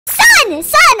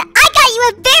Son, I got you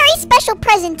a very special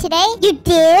present today. You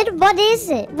did? What is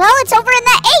it? Well, it's over in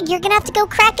that egg. You're gonna have to go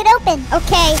crack it open.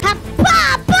 Okay. No,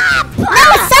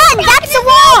 son, that's the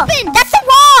wall. That's the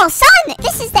wall, son.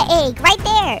 This is the egg right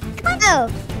there. Come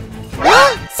on.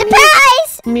 Oh.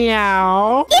 Surprise!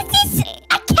 Meow. Is this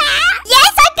a cat?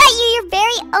 Yes, I got you your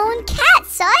very own cat,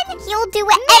 son. He'll do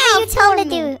whatever you tell him to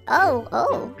do.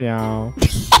 Oh. Meow.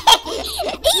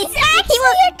 He's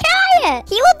actually a cat.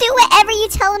 He will do whatever you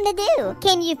tell him to do.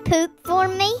 Can you poop for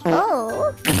me?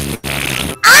 Oh.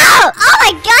 Oh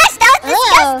my gosh, that was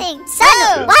disgusting.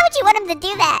 Son, why would you want him to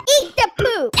do that? Eat the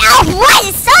poop. Oh,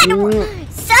 what? Son.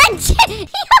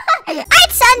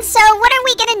 Alright, son, so what are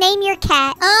we gonna name your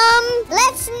cat?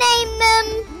 Let's name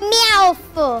him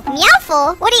Meowful.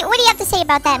 Meowful? What do you have to say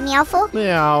about that, Meowful?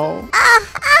 Meow.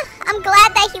 I'm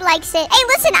glad that he likes it. Hey,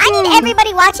 listen, I need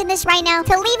everybody watching this right now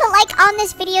to leave a like on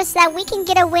this video so that we can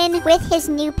get a win with his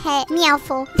new pet,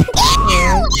 Meowful. Ew,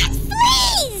 that's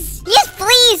fleas! Yes,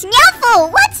 fleas!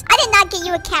 Meowful! What? I did not get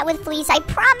you a cat with fleas. I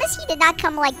promise he did not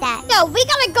come like that. No, we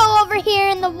gotta go over here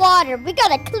in the water. We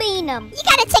gotta clean him. You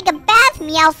gotta take a bath,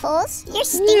 Meowfuls. You're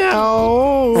stinky.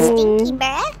 Meow. Stinky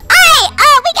bear. Alright,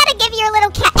 we gotta give you a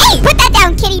little cat. Hey, put that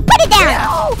down, kitty. Put it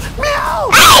down.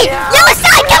 Meow. Hey, yo,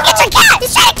 son, come get your cat.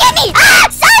 He's trying to get me.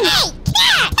 Son. Hey,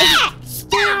 cat.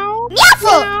 Meow.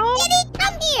 Meowful. Kitty,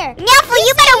 come here. Meowful,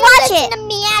 you better watch it. Listen to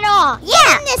me at all. Yeah.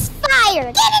 Get in this fire.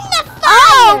 Get in the fire.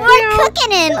 Oh, we're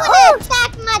cooking him. You wanna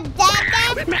attack my dad?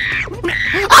 Oh,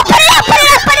 put it out.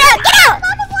 Get out.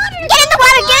 Get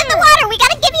in the water. We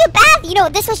gotta give you a bath. You know,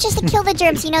 this was just to kill the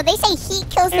germs. You know, they say heat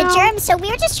kills the germs, so we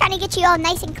were just trying to get you all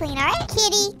nice and clean, all right?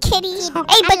 Kitty.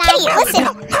 Hey, but kitty, listen.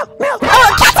 Oh,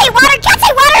 cats hate water.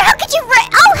 How could you?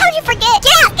 How'd you forget?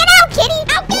 Get out, kitty.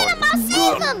 I'll get him. I'll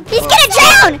save him. He's gonna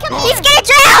drown. He's gonna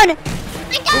drown.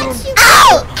 I got you.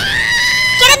 Oh!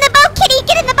 Get in the boat, kitty.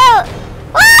 Get in the boat.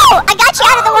 Whoa! I got you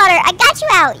out of the water. I got you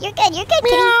out. You're good, kitty.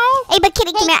 Hey, but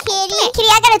kitty, come here. Kitty,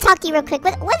 I gotta talk to you real quick.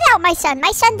 Without my son.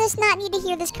 My son does not need to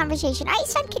hear this conversation. All right,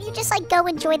 son, can you just, go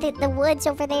enjoy the woods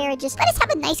over there and just let us have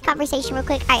a nice conversation real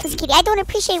quick? All right, listen, kitty, I don't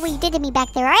appreciate what you did to me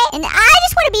back there, all right? And I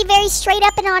just want to be very straight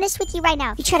up and honest with you right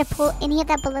now. If you try to pull any of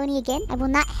that baloney again, I will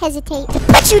not hesitate to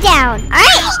put you down, all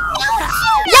right?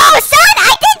 Yo, son,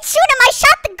 I didn't shoot him. I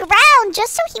shot the ground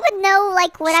just so he would know,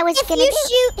 what I was gonna do. If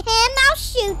you shoot him, I'll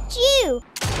shoot you.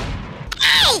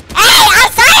 Hey,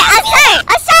 I'm sorry,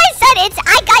 son.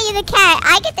 I got you the cat.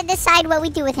 I get to decide what we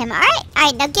do with him, all right? All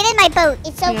right, now get in my boat.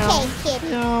 It's okay, kid.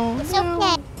 It's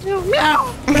okay. Meow.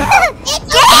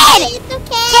 It's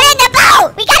okay. Get in the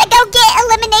boat. We gotta go get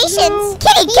eliminations.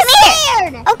 Kitty, come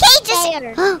here. Okay, just...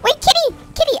 Wait,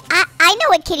 Kitty. I know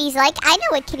what Kitty's like.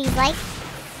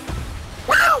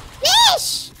 Wow,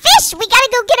 fish. We gotta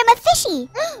go get him a fishy.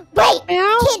 Wait,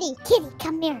 Meow. Kitty,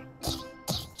 come here.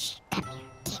 Kitty, shh, come here.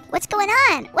 What's going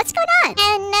on?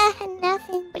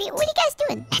 Nothing. What are you guys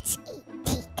doing? Let's eat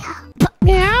Tiko.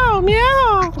 Meow.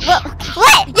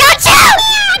 What? Yo, chill!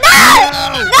 No,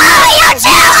 yo,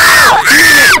 chill!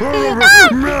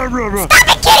 Stop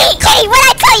it, Kitty! What'd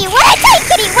I tell you,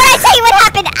 Kitty? What'd I tell you what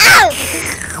happened? Ow!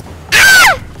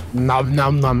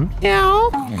 Nom. Meow.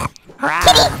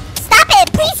 Kitty, stop it,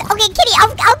 please. Okay, Kitty,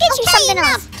 I'll get you something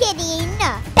else. Kitty,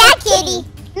 enough. Bad Kitty.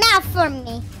 Meow for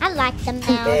me. I like the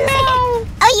meow.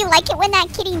 Oh, you like it when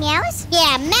that kitty meows?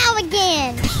 Yeah, meow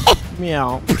again.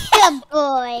 Meow. Good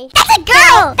boy. That's a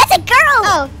girl!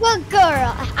 Oh, good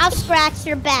girl. I'll scratch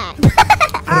your back. What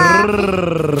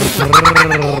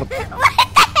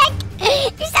the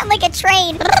heck? You sound like a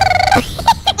train.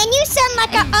 And you sound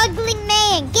like an ugly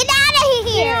man. Get out of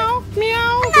here.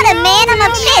 Meow. I'm not a man, I'm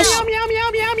a fish. Meow.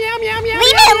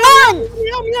 Leave me alone.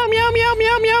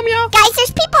 Meow. Guys,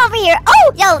 there's people over here.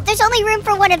 Oh, yo, there's only room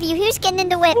for one of you. Who's getting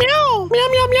into it? Meow.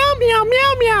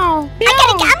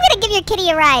 I'm gonna give your kitty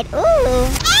a ride. Ooh.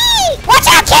 Hey! Watch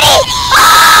out, kitty!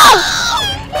 Oh!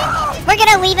 We're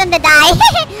gonna leave him to die.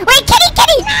 Wait, kitty!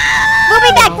 We'll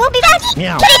be back.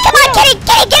 Meow. Kitty, come on, kitty,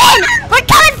 get in! We're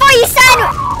coming for you, son!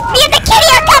 Me and the kitty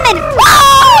are coming! Woo!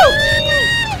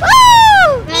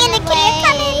 Woo! Me and the kitty are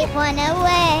coming. Run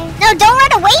away. No, don't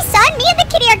run away, son. Me and the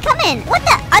kitty are coming. What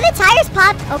the? Are the tires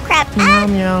popped? Oh, crap.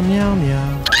 Meow.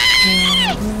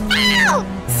 Ow!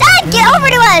 Son, get over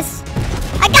to us!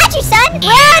 I got you, son!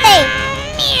 Where are they?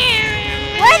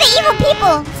 Where are the evil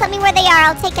people? Tell me where they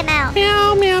are, I'll take them out.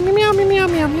 Meow. Right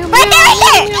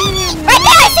there! Right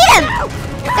there, I see them!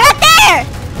 They're up there!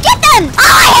 Get them! Oh,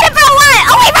 I hit him for a lot!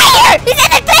 Oh, wait, right here! He's in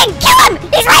the thing! Kill him!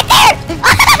 He's right there!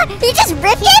 He just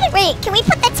ripped it? Wait, can we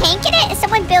put the tank in it?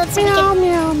 Someone build so we can...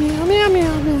 Meow.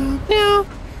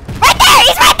 Right there!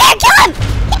 He's right there! Kill him!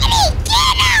 Get him!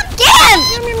 Get him!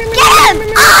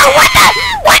 Oh,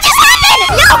 what just happened?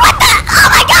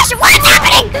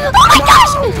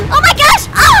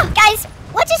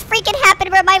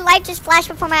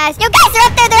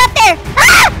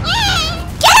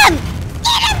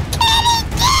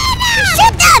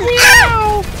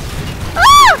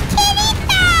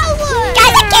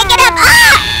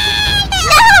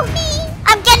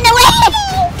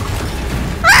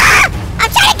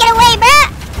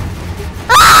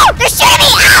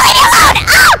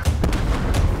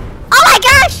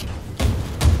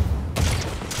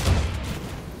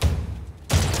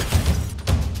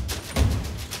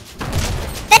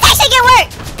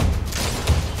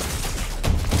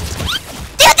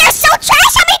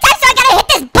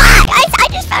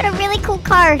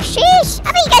 car. Sheesh. I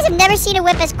bet you guys have never seen a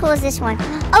whip as cool as this one.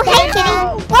 Oh, hey, Kitty.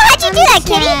 Well, how'd you do that,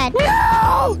 Kitty?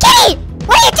 No. Kitty,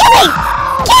 what are you doing?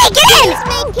 Kitty, get in.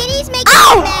 Kitty's making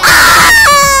Oh! me mad.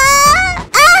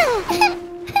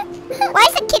 Why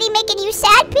is the kitty making you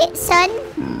sad, son?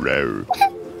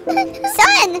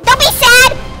 Son, don't be sad.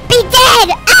 Be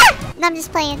dead. Ah! No, I'm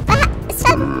just playing.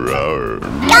 Son.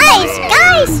 Guys.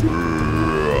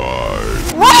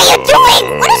 What are you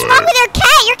doing? What is wrong with your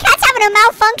cat? Your cat's having a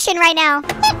malfunction right now.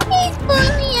 He's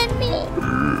bullying me.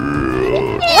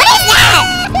 What is that?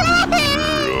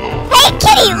 Hey,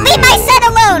 kitty, leave my son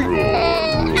alone.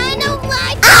 I don't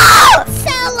like him. Oh!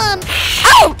 Sell him.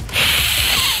 Oh!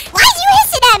 Why are you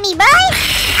hissing at me, bud?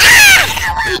 Ah!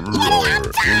 Kitty, I'm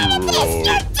tired of this.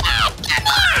 You're dead. Come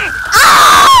here.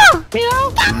 Oh!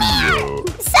 Meow. Come here.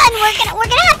 Son, we're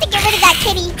gonna have to get rid of that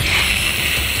kitty.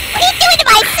 What are you doing to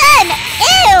my son?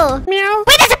 Ew! Meow.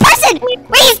 Wait, there's a person! Wait,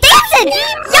 he's dancing!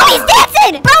 Yo, he's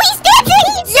dancing! Bro, he's dancing!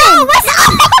 Yo, what's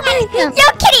up? Yo,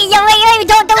 kitty! Yo, wait,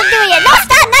 don't do it yet. No,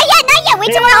 stop! Not yet! Wait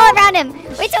till we're all around him.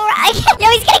 Wait till we're... Yo,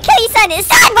 he's gonna kill you, son!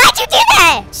 Son, why'd you do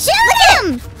that? Shoot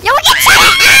him! Yo, we're getting shot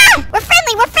at! Ah! We're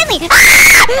friendly! Ah! He's not friendly!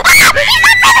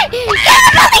 Get in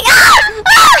the building! Ah!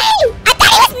 I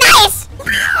thought he was nice!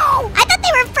 I thought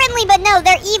they were friendly, but no,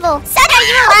 they're evil. Son, are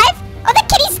you alive? Oh, the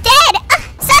kitty's dead!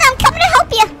 Son, I'm coming to help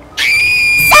you!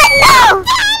 Son, no!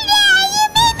 You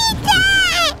made me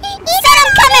die. Son,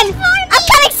 I'm coming! I'm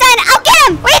coming, son! I'll get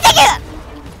him! Where do you think you...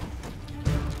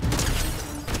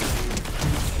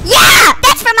 Yeah!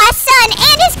 That's for my son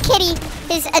and his kitty!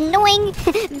 His annoying,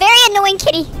 very annoying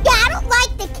kitty. Yeah, I don't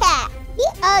like the cat. He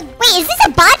ugly. Wait, is this a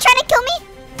bot trying to kill me?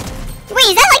 Wait,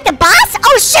 is that like the boss?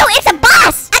 Oh, shoot, it's a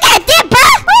boss! I got a dip, bro!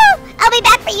 Woo! I'll be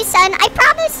back for you, son. I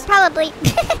promise. Probably.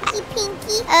 You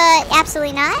pinky.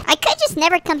 Absolutely not. I could just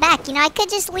never come back, you know? I could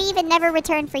just leave and never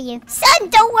return for you. Son,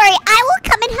 don't worry. I will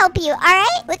come and help you, all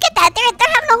right? Look at that. They're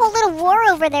having a whole little war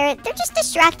over there. They're just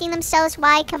distracting themselves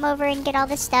while I come over and get all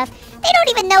this stuff. They don't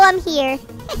even know I'm here.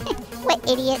 What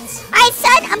idiots. All right,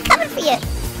 son, I'm coming for you.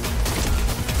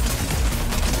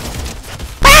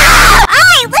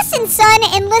 Alright, listen, son,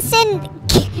 and listen,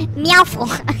 Meowful.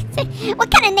 What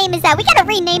kind of name is that? We gotta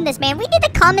rename this, man. We need the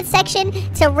comment section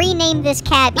to rename this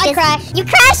cat. I crashed. You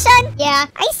crashed, son? Yeah.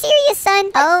 Are you serious,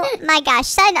 son? Oh my gosh,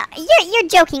 son, you're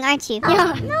joking, aren't you?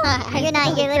 Yeah. No, you're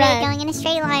not. You're literally going in a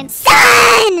straight line.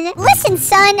 Son! Listen,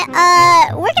 son,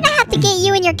 we're gonna have to get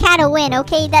you and your cat a win,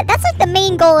 okay? That's like the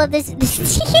main goal of this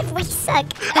team. We suck.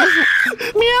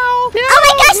 Meow. Oh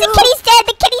my gosh, the kitty's dead.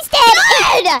 The kitty's dead.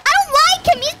 Good. I don't like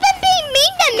him. He's been being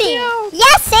mean to me.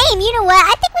 Yeah, same. You know what?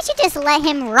 I think we should just let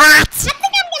him rot. I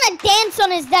think I'm gonna dance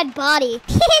on his dead body.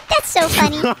 That's so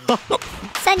funny.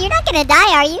 Son, you're not gonna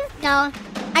die, are you? No,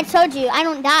 I told you, I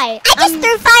don't die. I just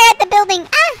threw fire at the building.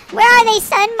 Ah, where are they,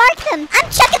 son? Mark them. I'm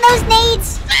chucking those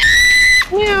nades.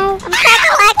 Meow. I'm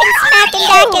crack-a-lacking,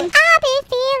 smacking-dacking. I'll be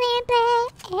feeling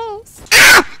blessed.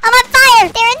 Ah, I'm on fire.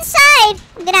 They're inside.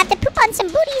 I'm gonna have to poop on some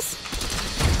booties.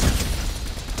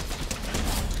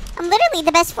 I'm literally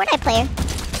the best Fortnite player.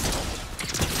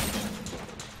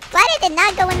 Glad I did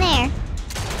not go in there.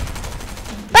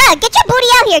 Bruh, get your booty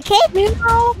out here, kid.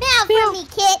 Meow. Now for me,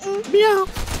 kitten. Meow.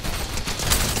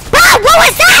 Bruh, what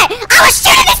was that? I was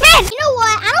shooting this man. You know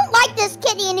what? I don't like this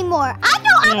kitty anymore. I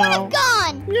want him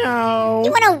gone. Meow.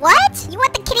 You want a what? You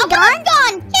want the kitty I want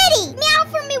gone? him gone. Kitty, meow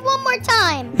for me one more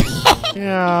time.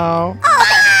 Meow. Oh,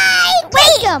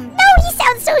 Take him. no, he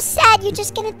sounds so sad. You're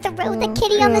just gonna throw the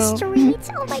kitty on the streets.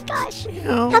 Oh my gosh.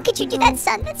 Meow. How could you do that,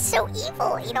 son? That's so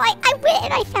evil. You know, I went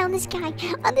and I found this guy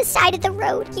on the side of the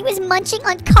road. He was munching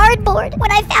on cardboard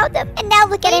when I found him. And now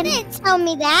look at You him. didn't tell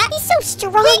me that. He's so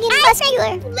strong and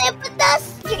muscular. Live with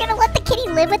us. You're gonna let the kitty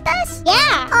live with us?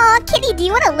 Yeah. Aw, kitty, do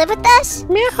you want to live with us?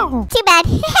 Meow. Too bad.